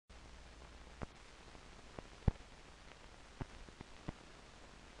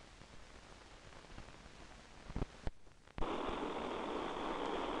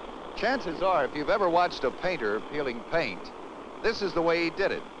Chances are, if you've ever watched a painter peeling paint, this is the way he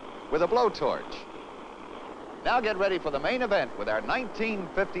did it, with a blowtorch. Now get ready for the main event with our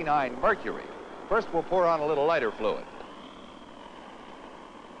 1959 Mercury. First, we'll pour on a little lighter fluid.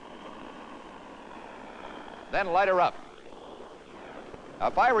 Then light her up. Now,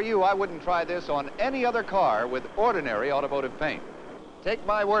 if I were you, I wouldn't try this on any other car with ordinary automotive paint. Take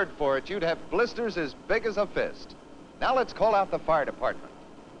my word for it, you'd have blisters as big as a fist. Now let's call out the fire department.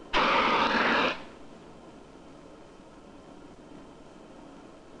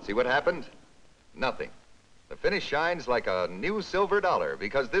 See what happened? Nothing. The finish shines like a new silver dollar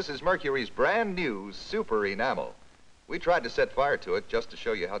because this is Mercury's brand new super enamel. We tried to set fire to it just to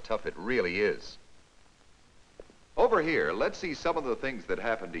show you how tough it really is. Over here, let's see some of the things that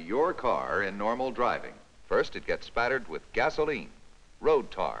happen to your car in normal driving. First, it gets spattered with gasoline, road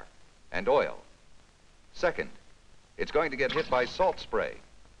tar, and oil. Second, it's going to get hit by salt spray,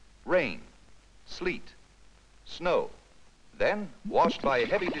 rain, sleet, snow, then washed by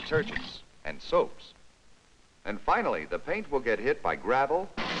heavy detergents and soaps. And finally, the paint will get hit by gravel,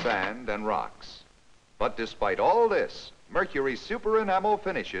 sand, and rocks. But despite all this, Mercury Super Enamel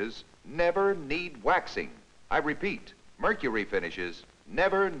finishes never need waxing. I repeat, Mercury finishes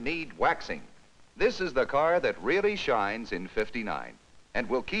never need waxing. This is the car that really shines in '59 and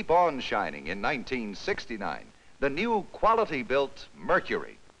will keep on shining in 1969. The new quality-built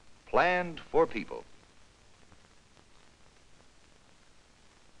Mercury, planned for people.